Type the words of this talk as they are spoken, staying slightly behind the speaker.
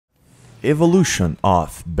Evolution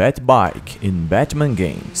of Batbike in Batman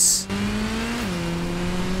games.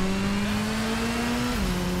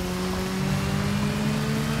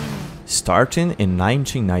 Starting in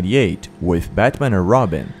 1998 with Batman and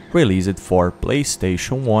Robin, released for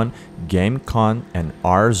PlayStation 1, GameCOM and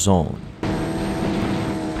RZON.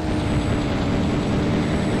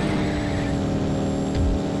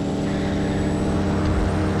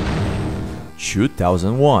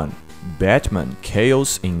 2001, Batman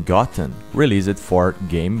Chaos in Gotham, released for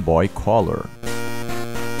Game Boy Color.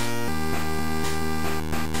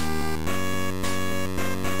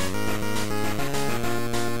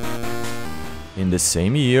 In the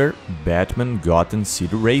same year, Batman Gotham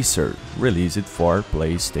City Racer, released for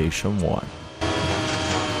PlayStation 1.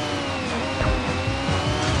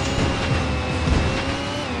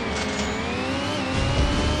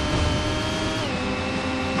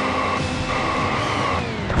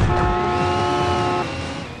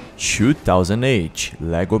 In 2008,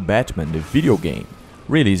 Lego Batman the video game,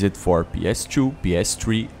 released for PS2,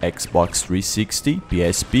 PS3, Xbox 360,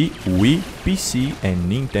 PSP, Wii, PC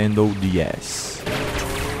and Nintendo DS.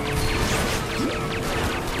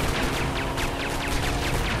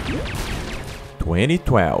 In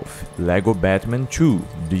 2012, Lego Batman 2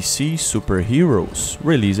 DC Superheroes,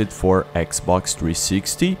 released for Xbox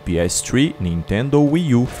 360, PS3, Nintendo Wii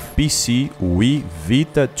U, PC, Wii,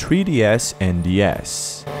 Vita, 3DS and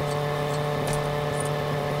DS.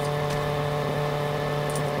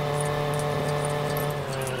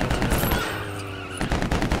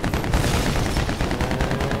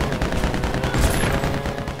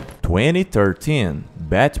 In 2013,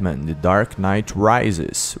 Batman The Dark Knight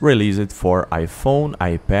Rises, released for iPhone,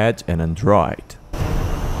 iPad and Android.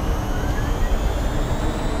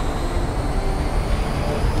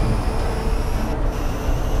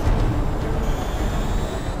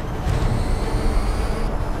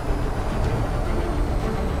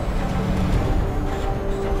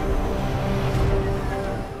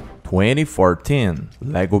 In 2014,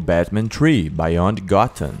 Lego Batman 3 Beyond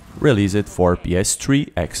Gotham, released for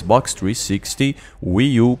PS3, Xbox 360,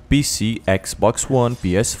 Wii U, PC, Xbox One,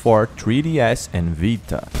 PS4, 3DS and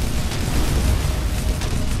Vita.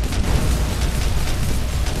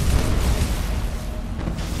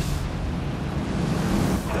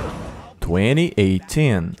 In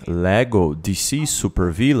 2018, Lego DC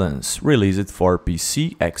Supervillains, released for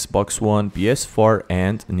PC, Xbox One, PS4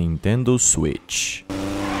 and Nintendo Switch.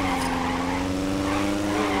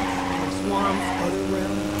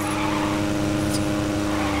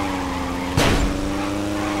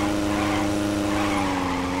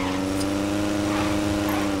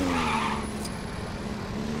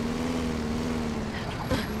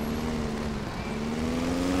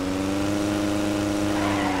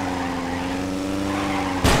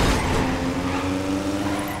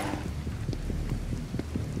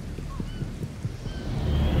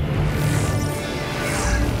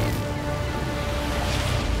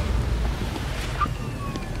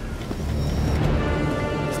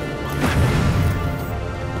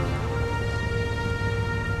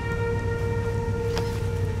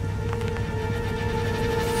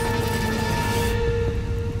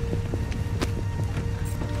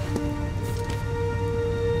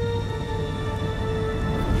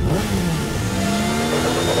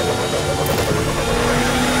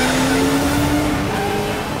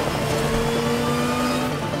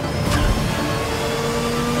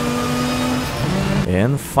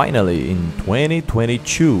 And finally, in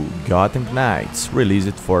 2022, Gotham Knights,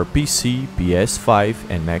 released for PC, PS5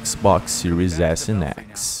 and Xbox Series S and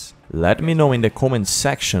X. Let me know in the comment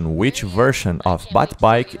section which version of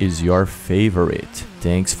Batbike is your favorite.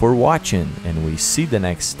 Thanks for watching and we see you the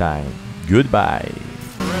next time. Goodbye!